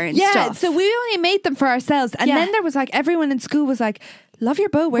nice they were and stuff. Yeah, so we only made them for ourselves. And then there was like, everyone in school was like, love your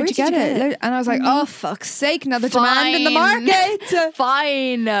bow, where'd you get it? And I was like, oh, fuck's sake, now the demand in the market.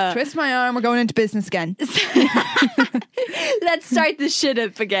 Fine. Twist my arm, we're going into business again. Let's start this shit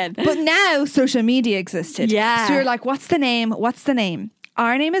up again. But now social media existed. Yeah. So we were like, what's the name?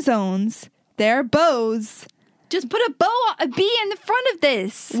 Our name is Owns. They're Bows. Just put a B in the front of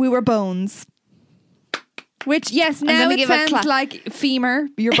this. We were Bones. Which, yes, now it sounds like femur,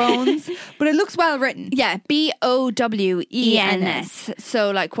 your bones, but it looks well written. Yeah, BOWENS.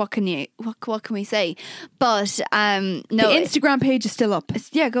 So, like, what can we say? But no, the Instagram page is still up.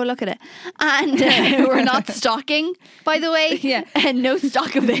 Yeah, go look at it. And we're not stocking, by the way. Yeah, and no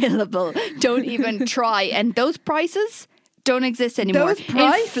stock available. Don't even try. And those prices don't exist anymore. Those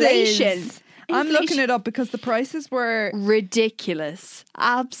prices. Inflation. I'm looking it up because the prices were ridiculous.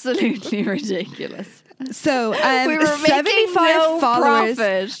 Absolutely ridiculous. So, we were 75 followers.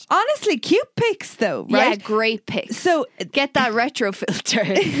 Profit. Honestly, cute pics though, right? Yeah, great pics. So, get that retro filter.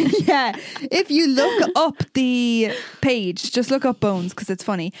 Yeah. If you look up the page, just look up Bones because it's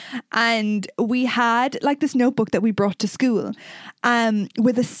funny. And we had like this notebook that we brought to school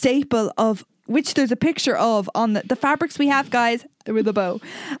with a staple of which there's a picture of on the fabrics we have, guys, with a bow.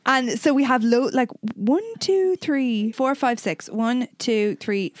 And so we have 1, 2, 3, 4, 5, 6. 1, 2,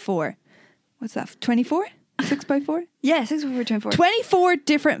 3, 4. What's that? 24? 6 by 4? Yeah, 6 by 4, 24. 24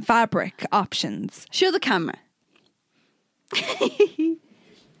 different fabric options. Show the camera.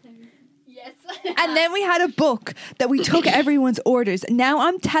 Yes. And then we had a book that we took everyone's orders. Now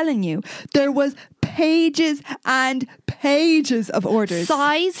I'm telling you, there was pages and pages of orders.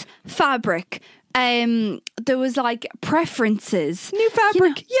 Size, fabric, there was like preferences. New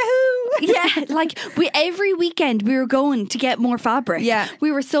fabric. Yahoo! Yeah, like every weekend we were going to get more fabric. Yeah.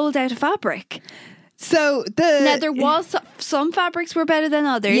 We were sold out of fabric. So Now there was some fabrics were better than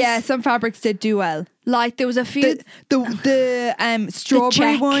others. Yeah, some fabrics did do well. Like there was a few. The strawberry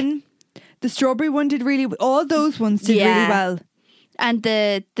check. one. The strawberry one did really. All those ones did really well. And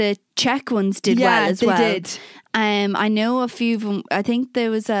the check ones did Yeah, well as they well. did. I know a few of them. I think there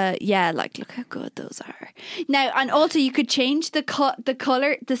was like look how good those are. Now, and also you could change the color,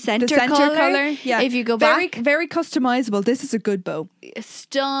 the center color. Yeah, if you go very, back. very customizable. This is a good bow.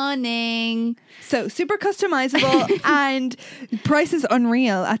 Stunning. So super customizable and price is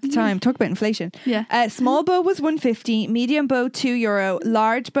unreal at the time. Talk about inflation. Yeah. Small bow was €1.50, medium bow €2,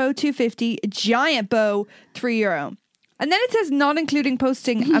 large bow $2.50, giant bow €3. And then it says not including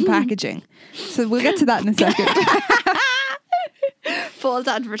posting and packaging. So we'll get to that in a second. False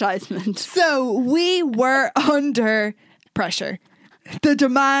advertisement. So we were under pressure. The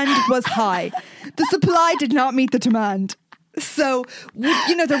demand was high. The supply did not meet the demand. So,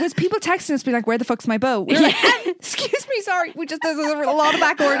 there was people texting us being like, where the fuck's my bow? We were like, excuse me, sorry. There's a lot of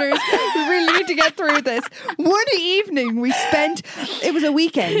back orders. We really need to get through this. One evening it was a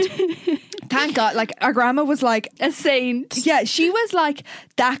weekend. Thank God, like our grandma was like A saint. yeah, she was like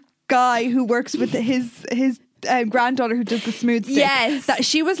that guy who works with his granddaughter who does the smooth stick. Yes. That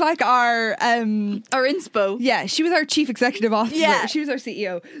she was like our Or inspo. yeah, she was our chief executive officer. Yeah. She was our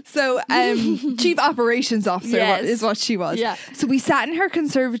CEO. So chief operations officer Yes. is what she was. Yeah. So we sat in her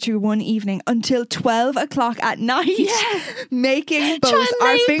conservatory one evening until 12 o'clock at night making bows. Child Our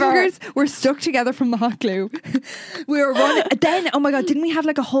labour. fingers were stuck together from the hot glue. We were running. Then, oh my God, didn't we have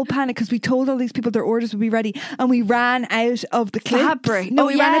like a whole panic because we told all these people their orders would be ready and we ran out of the clips. Fabric. No,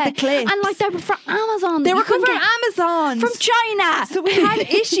 we ran out the clips. And like they were from Amazon. They were You couldn't coming from Amazon. from China. So we had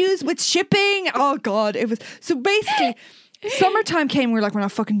issues with shipping. Oh God, it was so basically. Summertime came. We were like, we're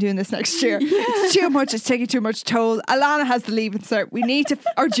not fucking doing this next year. It's too much. It's taking too much toll. Alana has the leaving cert. We need to,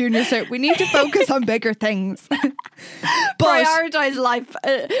 our junior cert. We need to focus on bigger things. But Prioritize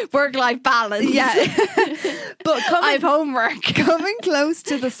work-life balance. yeah, but I have homework. coming close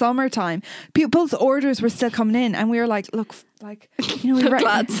to the summertime, people's orders were still coming in, and we were like, look, Look,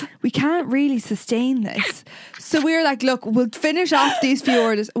 lads. we can't really sustain this. So we were like, look, we'll finish off these few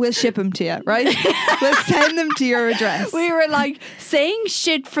orders. We'll ship them to you, right? We'll send them to your address. We were like saying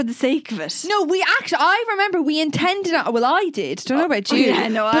shit for the sake of it. No, I remember we intended on, well, I did. Don't know about you. yeah,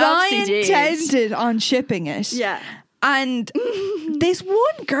 no, I but I obviously did. intended on shipping it. Yeah. And this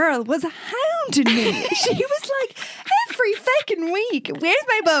one girl was hounding me. She was like, every fucking week, where's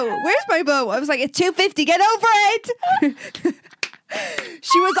my bow? Where's my bow? I was like, it's $2.50, get over it.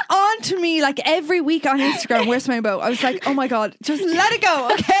 She was on to me like every week on Instagram, where's my bow? I was like, oh my God, just let it go,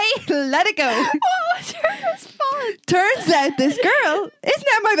 okay? Let it go. What was your response? Turns out this girl is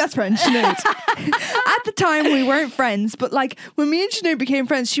now my best friend, Sinead. At the time, we weren't friends, but like when me and Sinead became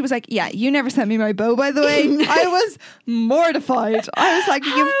friends, she was like, yeah, you never sent me my bow, by the way. I was mortified. I was like,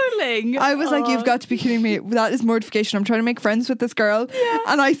 Howling. you've got to be kidding me. That is mortification. I'm trying to make friends with this girl.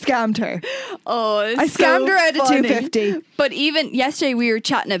 And I scammed her. I scammed her out of $2.50. But even yesterday we were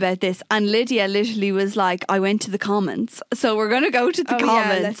chatting about this and Lydia literally was like, I went to the comments. So we're going to go to the comments.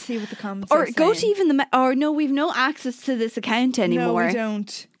 Yeah, let's see what the comments or are go to saying. even or no, we've no access to this account anymore. No, we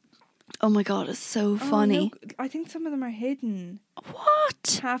don't. Oh my God, it's so funny. Oh, no, I think some of them are hidden.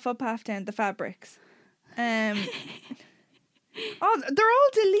 What? Half up, half down, the fabrics. Oh, they're all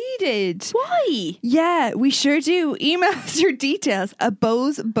deleted. Why? Yeah, we sure do. Email us your details at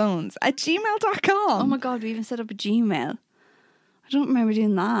bowsbones@gmail.com. Oh my God, we even set up a Gmail. I don't remember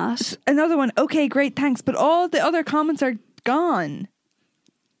doing that. Another one. Okay, great, thanks. But all the other comments are gone.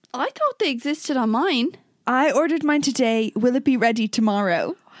 I thought they existed on mine. I ordered mine today. Will it be ready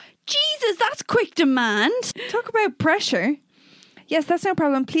tomorrow? Jesus, that's quick demand. Talk about pressure. Yes, that's no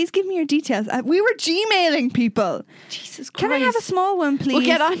problem. Please give me your details. We were Gmailing people. Jesus Christ. Can I have a small one, please? We'll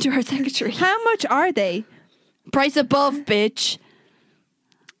get on to our secretary. How much are they? Price above, bitch.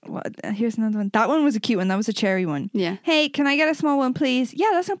 What? Here's another one. That one was a cute one. That was a cherry one. Yeah. Hey, can I get a small one, please? Yeah,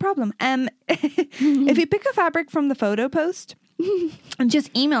 that's no problem. If you pick a fabric from the photo post and just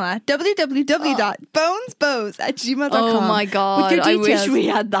email at www.bonesbows@gmail.com. Oh my with God. your I wish details. we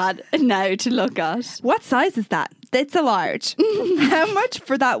had that now to look at. What size is that? It's a large. How much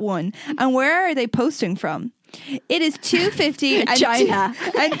for that one? And where are they posting from? It is $2.50 and China.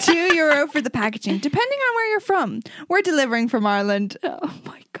 and €2 for the packaging, depending on where you're from. We're delivering from Ireland. Oh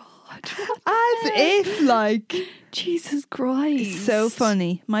my God. As if, like, Jesus Christ. so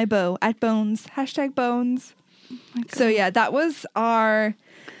funny. My bow at Bones. #Bones. So yeah, that was our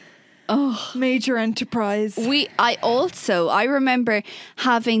Oh. Major enterprise. I remember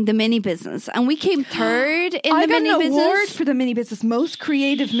having the mini business, and we came third in I the got mini an business. award for the mini business, most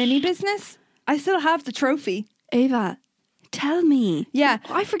creative mini business. I still have the trophy. Ava, tell me. Yeah.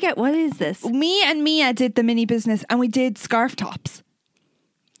 I forget, what is this? Me and Mia did the mini business, and we did scarf tops.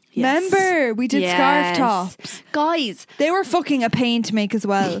 Yes. Remember, we did scarf tops. Guys. They were fucking a pain to make as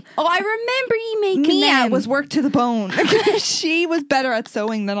well. Oh, I remember you making Mia them. was worked to the bone. She was better at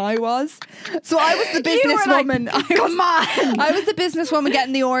sewing than I was. So I was the You were like, businesswoman. come on. I was the businesswoman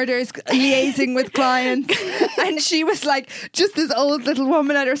getting the orders, liaising with clients. And she was like just this old little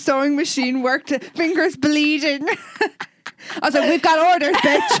woman at her sewing machine, worked, fingers bleeding. I was like, we've got orders,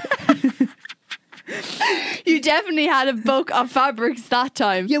 bitch. You definitely had a book of fabrics that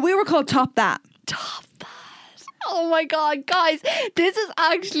time. Yeah, we were called Top That. Top that. Oh my God, guys. This is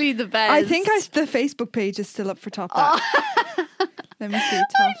actually the best. I think the Facebook page is still up for Top That. Let me see. Top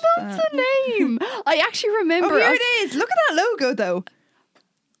I love That. the name. I actually remember. Oh, here it is. Look at that logo, though.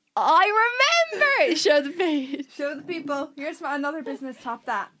 I remember. Show the page. Show the people. Here's another business. Top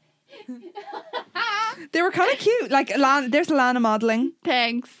That. They were kind of cute. Like, there's Lana modelling.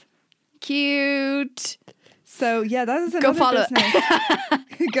 Thanks. Cute. So, yeah, that is another Go follow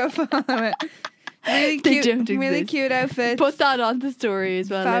business. Go follow it. Really They cute. don't Really exist. cute outfits. Put that on the story as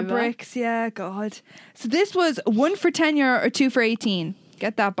well. Eva. Fabrics. Yeah, God. So, this was 1 for €10 or 2 for 18.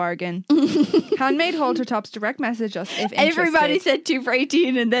 Get that bargain. Handmade halter tops. Direct message us if interested. Everybody said 2 for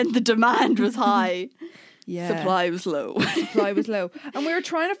 18, and then the demand was high. Yeah. Supply was low. Supply was low, and we were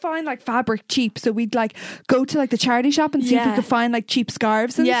trying to find like fabric cheap, so we'd like go to like the charity shop and see if we Yeah. could find like cheap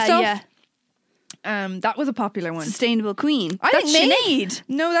scarves and Yeah, stuff. yeah. That was a popular one. Sustainable Queen. I That's think Sinead.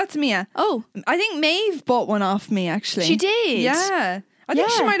 No, that's Mia. Oh, I think Maeve bought one off me actually. she did. Yeah, I think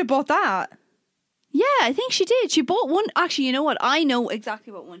she Yeah. might have bought that. Yeah, I think she did. She bought one. Actually, you know what? I know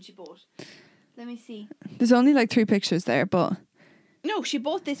exactly what one she bought. Let me see. There's only like 3 pictures there, but No, she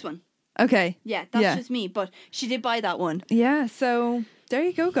bought this one. okay. Yeah, that's Yeah. just me. But she did buy that one. Yeah, so there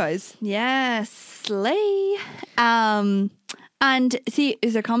you go, guys. Yes, slay. And see,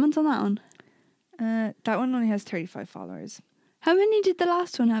 is there comments on that one? That one only has 35 followers. How many did the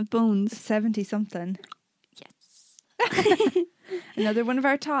last one have? Bones. 70 something. Yes. Another one of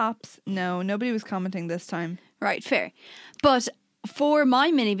our tops. No, nobody was commenting this time. Right, fair. But for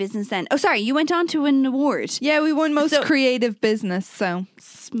my mini business then. Oh, sorry, you went on to win an award. Yeah, we won most So- creative business. So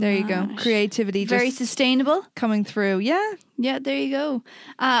there you go. Smash. Creativity Very just sustainable. coming through. Yeah. Yeah, there you go.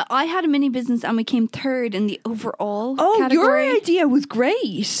 I had a mini business and we came third in the overall Oh, category. your idea was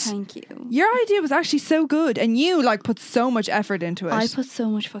great. Thank you. Your idea was actually so good, and you like put so much effort into it. I put so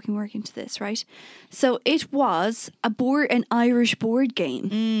much fucking work into this, right? So it was an Irish board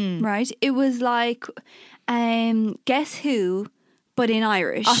game, right? It was like, Guess Who, but in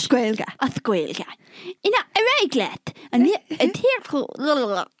Irish. Oscuelga. Oscuelga. In a reglet. And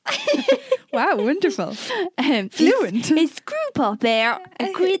Wow, wonderful. Fluent. It's group up there. A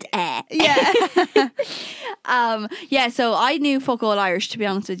quid air. Yeah. Yeah, so I knew fuck all Irish, to be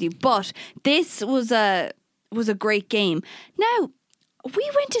honest with you, but this was a great game. Now,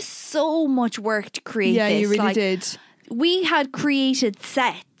 we went to so much work to create Yeah, this. you really Like, did. we had created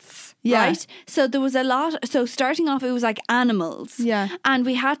sets. Yeah. Right? So there was a lot. So starting off, it was like animals. Yeah. And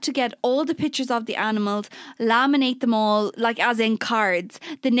we had to get all the pictures of the animals, laminate them all, like as in cards,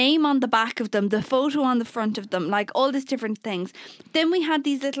 the name on the back of them, the photo on the front of them, like all these different things. Then we had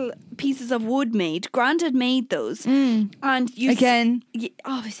these little pieces of wood made. Grant had made those. And you Again.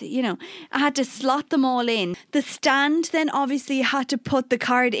 obviously, you know, I had to slot them all in. The stand then obviously you had to put the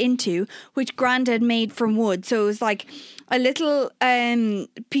card into, which Grant had made from wood. So it was like a little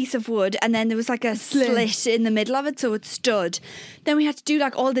piece of wood, and then there was like a slit in the middle of it, so it stood. Then we had to do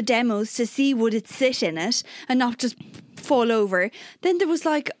like all the demos to see would it sit in it and not just fall over. Then there was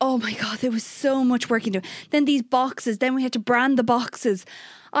like, oh my God, there was so much work into it. Then these boxes, then we had to brand the boxes.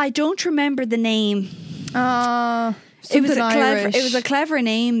 I don't remember the name. It was a clever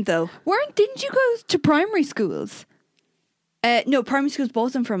name though. Didn't you go to primary schools? No, primary schools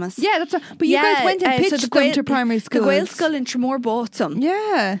bought them from us. Yeah, that's but you guys went and pitched them to primary schools. The Gael School in Tramore bought them.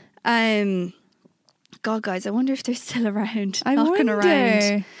 Yeah. God, guys, I wonder if they're still around. I knocking wonder.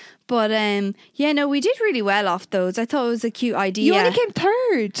 around. But yeah, no, we did really well off those. I thought it was a cute idea. You only came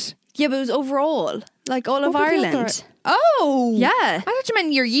third. Yeah, but it was overall, like all of What was the Ireland. other- Oh, Yeah. I thought you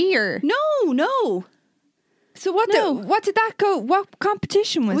meant your year. No. So what? No. What did that go? What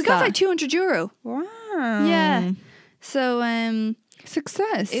competition was We that? got like €200. Wow. Yeah. So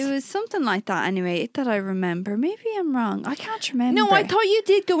Success. It was something like that anyway that I remember. Maybe I'm wrong. I can't remember. No, I thought you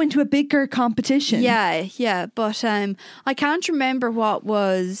did go into a bigger competition. Yeah, but I can't remember what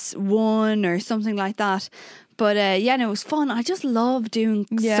was won or something like that. But yeah, no, it was fun. I just love doing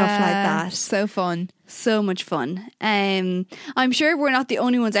stuff like that. So fun. So much fun. I'm sure we're not the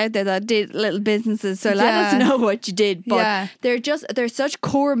only ones out there that did little businesses, so let us know what you did. But they're such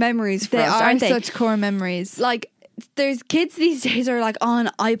core memories for us, aren't they? They are such core memories. Like, there's kids these days are like on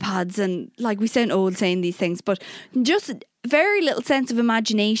iPads, and like, we sound old saying these things, but just very little sense of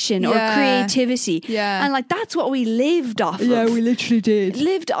imagination or creativity. Yeah. And like, that's what we lived off of. Yeah, we literally did.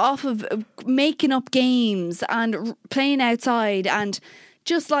 Lived off of making up games and playing outside and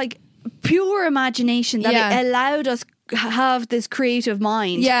just like pure imagination that it allowed us have this creative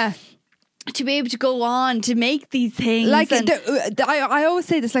mind. Yeah. To be able to go on to make these things. Like, I always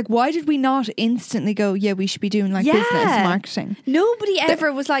say this, like, why did we not instantly go, yeah, we should be doing like business marketing? Nobody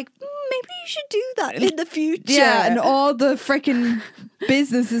ever was like, maybe you should do that in the future. Yeah, and all the freaking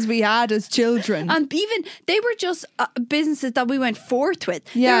businesses we had as children. And even, they were just businesses that we went forth with.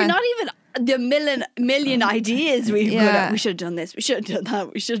 Yeah. They were not even the million ideas we should have done this, we should have done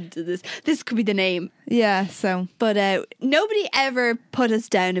that, we should do this could be the name. Yeah, so but nobody ever put us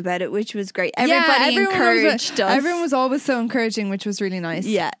down about it, which was great. Everybody encouraged us. Everyone was always so encouraging, which was really nice.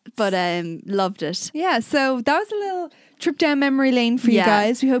 Yeah, but loved it. Yeah, so that was a little trip down memory lane for you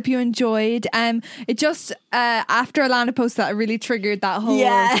guys. We hope you enjoyed. It just after Alana posted that, it really triggered that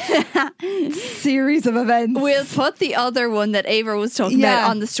whole series of events. We'll put the other one that Ava was talking about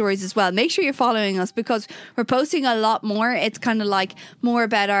on the stories as well. Make sure you're following us, because we're posting a lot more. It's kind of like more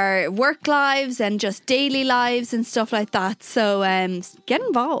about our work lives and just daily lives and stuff like that. So get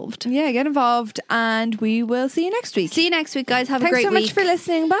involved. Yeah, get involved, and we will see you next week. See you next week, guys. Have a great week. Thanks so much for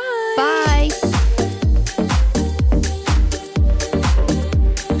listening. Bye. Bye.